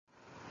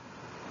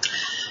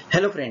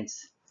Hello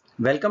friends,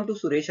 welcome to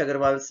Suresh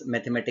Agarwal's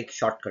Mathematics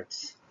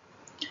Shortcuts.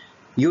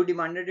 You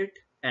demanded it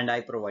and I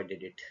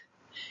provided it.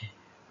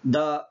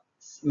 The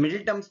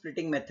middle term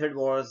splitting method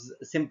was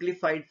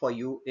simplified for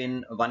you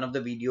in one of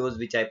the videos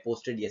which I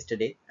posted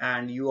yesterday,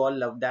 and you all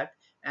loved that,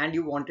 and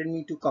you wanted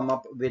me to come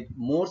up with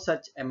more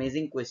such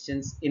amazing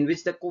questions in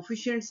which the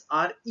coefficients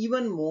are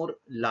even more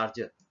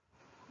larger,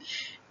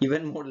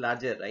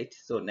 right?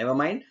 So never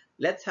mind,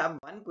 let's have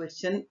one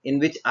question in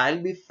which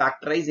I'll be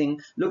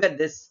factorizing. Look at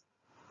this: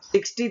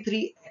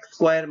 63x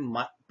square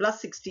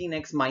plus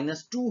 16x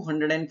minus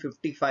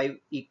 255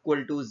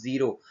 equal to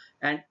 0.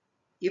 And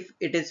if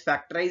it is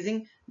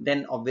factorizing,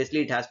 then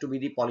obviously it has to be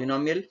the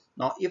polynomial.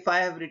 Now if I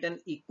have written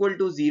equal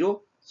to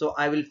 0, so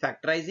I will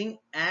factorizing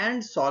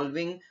and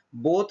solving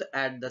both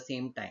at the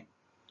same time.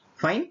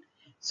 Fine.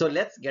 So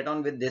let's get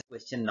on with this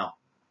question now.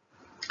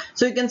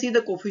 So you can see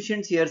the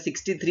coefficients here: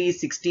 63,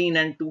 16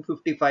 and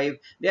 255.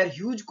 They are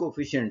huge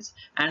coefficients,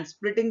 and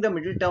splitting the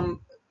middle term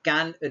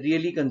can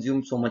really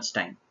consume so much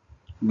time.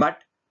 But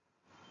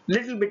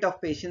little bit of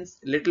patience,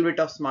 little bit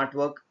of smart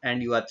work,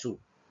 and you are through.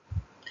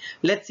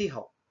 Let's see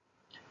how.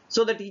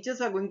 So the teachers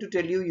are going to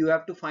tell you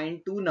have to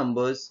find two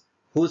numbers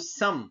whose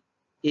sum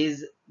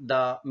is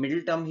the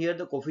middle term here,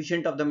 the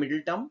coefficient of the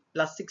middle term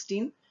plus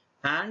 16,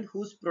 and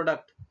whose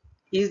product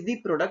is the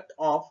product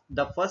of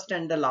the first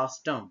and the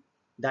last term,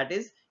 that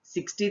is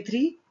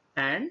 63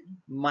 and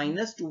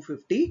minus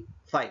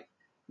 255.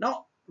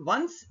 Now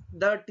once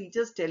the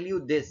teachers tell you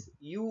this,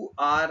 you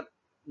are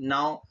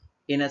now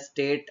in a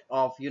state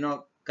of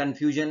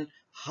confusion.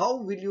 How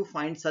will you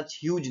find such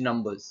huge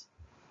numbers?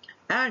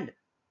 And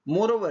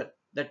moreover,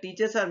 the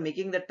teachers are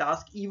making the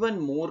task even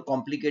more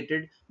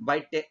complicated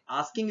by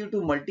asking you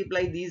to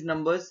multiply these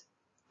numbers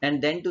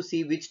and then to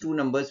see which two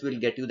numbers will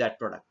get you that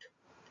product.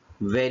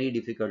 Very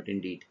difficult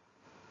indeed.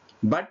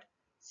 But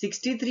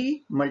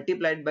 63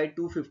 multiplied by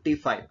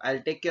 255,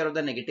 I'll take care of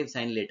the negative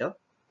sign later.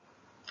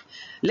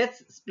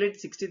 Let's split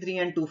 63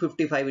 and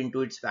 255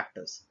 into its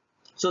factors.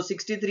 So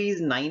 63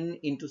 is 9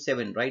 into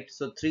 7, right?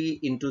 So 3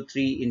 into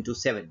 3 into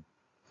 7.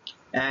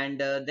 And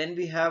then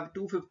we have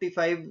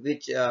 255,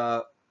 which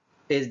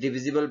is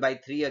divisible by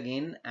 3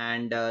 again,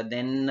 and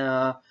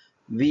then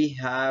we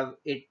have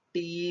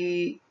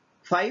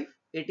 85.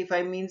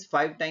 85 means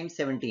 5 times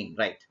 17,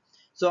 right?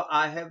 So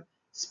I have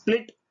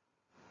split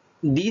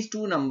these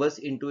two numbers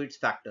into its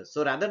factors.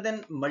 So rather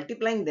than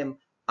multiplying them,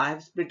 I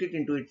have split it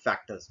into its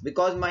factors,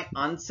 because my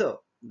answer,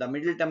 the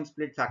middle term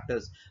split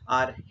factors,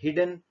 are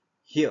hidden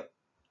here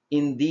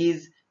in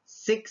these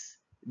 6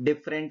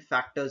 different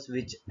factors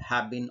which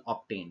have been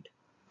obtained.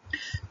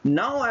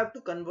 Now I have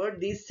to convert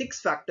these 6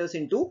 factors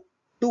into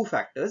 2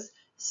 factors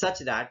such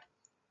that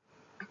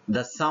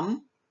the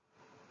sum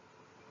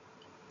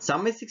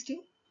is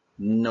 16?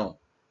 No,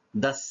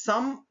 the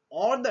sum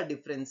or the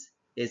difference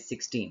is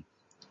 16.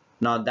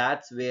 Now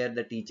that's where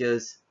the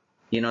teachers,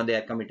 they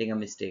are committing a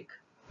mistake.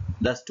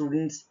 The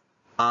students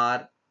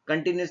are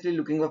continuously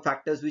looking for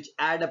factors which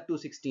add up to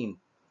 16,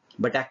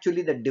 but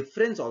actually the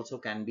difference also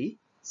can be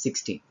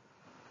 16.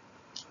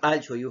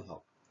 I'll show you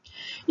how.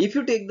 If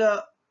you take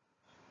the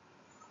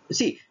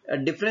a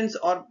difference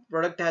or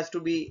product has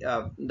to be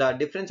the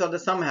difference or the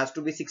sum has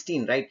to be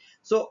 16, right?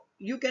 So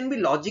you can be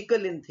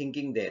logical in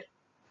thinking there.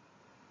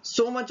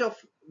 So much of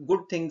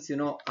good things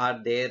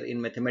are there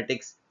in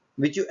mathematics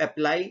which you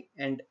apply,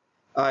 and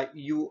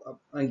you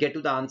get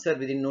to the answer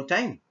within no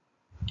time.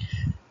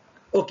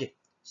 Okay,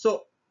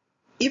 so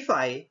if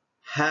I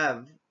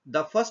have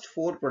the first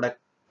 4 product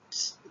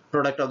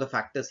of the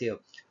factors here,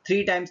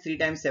 3 times 3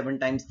 times 7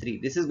 times 3,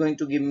 this is going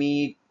to give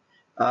me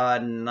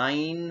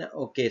 9.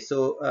 Okay,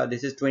 so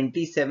this is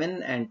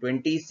 27, and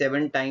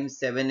 27 times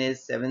 7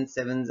 is 7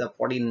 sevens are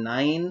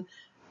 49,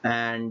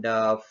 and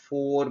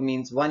 4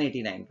 means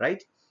 189,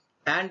 right?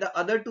 And the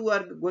other two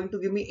are going to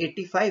give me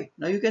 85.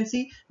 Now you can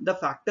see the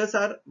factors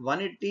are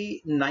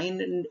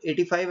 189 and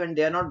 85, and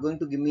they are not going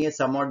to give me a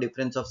sum or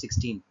difference of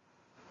 16.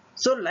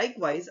 So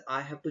likewise,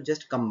 I have to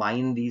just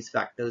combine these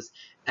factors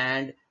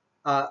and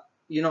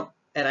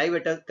arrive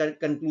at a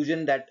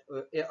conclusion that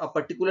a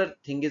particular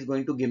thing is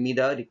going to give me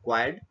the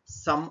required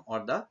sum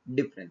or the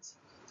difference.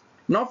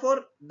 Now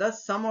for the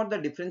sum or the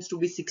difference to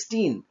be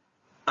 16,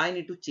 I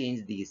need to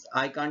change these.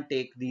 I can't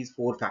take these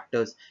 4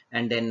 factors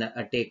and then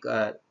take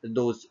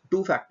those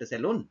 2 factors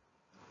alone.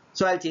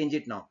 So I'll change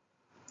it now.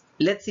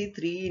 Let's see,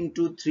 3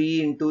 into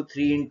 3 into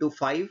 3 into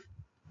 5,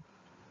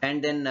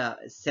 and then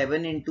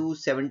 7 into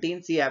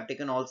 17. See, I have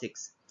taken all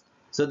 6.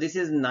 So this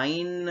is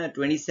 9,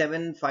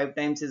 27, 5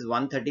 times is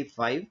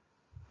 135,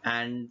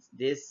 and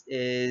this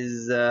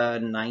is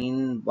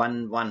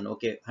 911.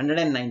 Okay,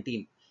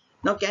 119.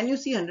 Now can you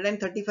see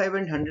 135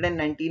 and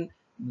 119,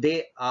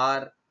 they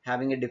are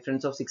having a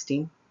difference of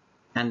 16,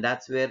 and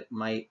that's where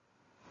my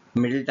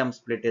middle term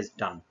split is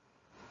done.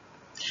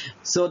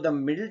 So the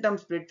middle term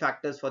split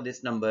factors for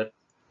this number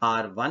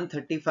are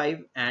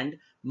 135 and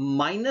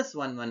minus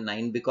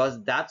 119,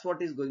 because that's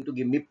what is going to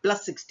give me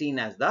plus 16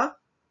 as the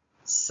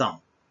sum.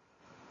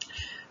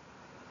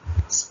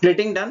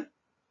 Splitting done.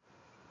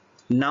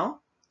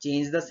 Now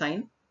change the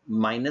sign,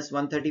 minus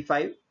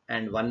 135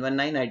 and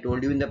 119. I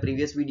told you in the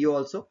previous video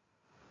also.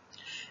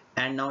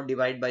 And now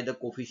divide by the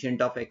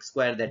coefficient of x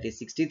square, that is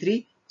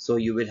 63. So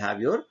you will have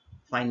your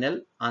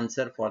final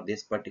answer for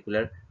this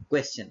particular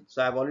question.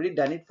 So I've already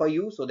done it for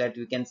you so that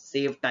you can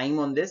save time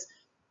on this.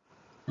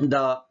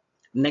 The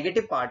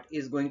negative part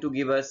is going to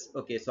give us,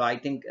 okay, so I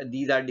think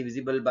these are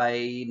divisible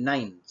by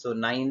 9. So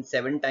 9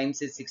 7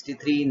 times is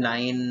 63,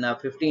 9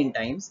 15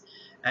 times,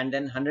 and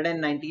then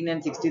 119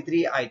 and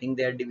 63, I think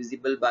they are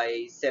divisible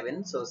by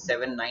 7. So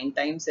 7 9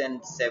 times,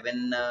 and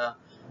 7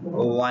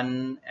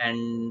 1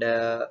 and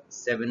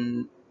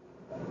 7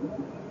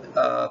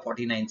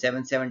 49,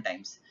 7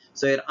 times.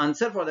 So your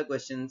answer for the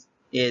questions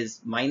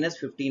is minus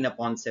 15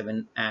 upon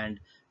 7 and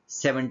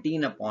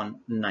 17 upon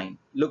 9.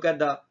 Look at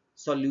the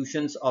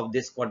solutions of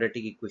this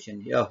quadratic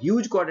equation, a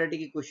huge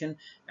quadratic equation,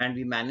 and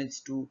we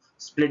managed to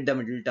split the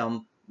middle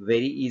term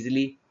very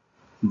easily,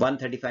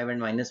 135 and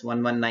minus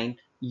 119,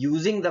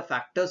 using the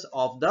factors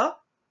of the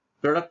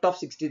product of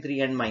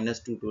 63 and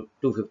minus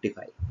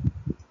 255.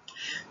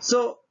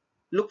 So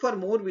look for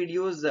more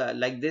videos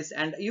like this,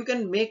 and you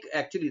can make,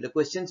 actually the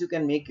questions you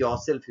can make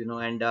yourself,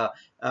 and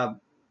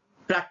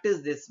practice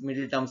this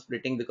middle term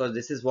splitting, because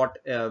this is what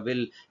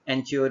will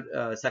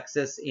ensure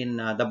success in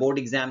the board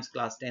exams,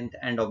 class 10th,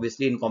 and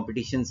obviously in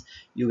competitions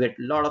you get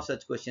a lot of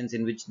such questions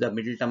in which the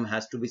middle term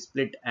has to be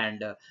split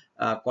and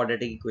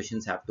quadratic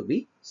equations have to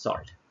be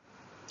solved.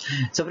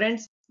 So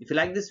friends, if you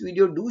like this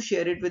video, do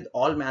share it with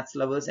all maths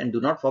lovers, and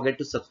do not forget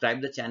to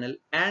subscribe the channel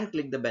and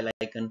click the bell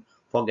icon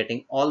for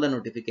getting all the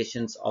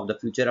notifications of the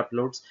future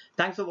uploads.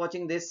 Thanks for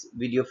watching this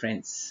video,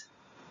 friends.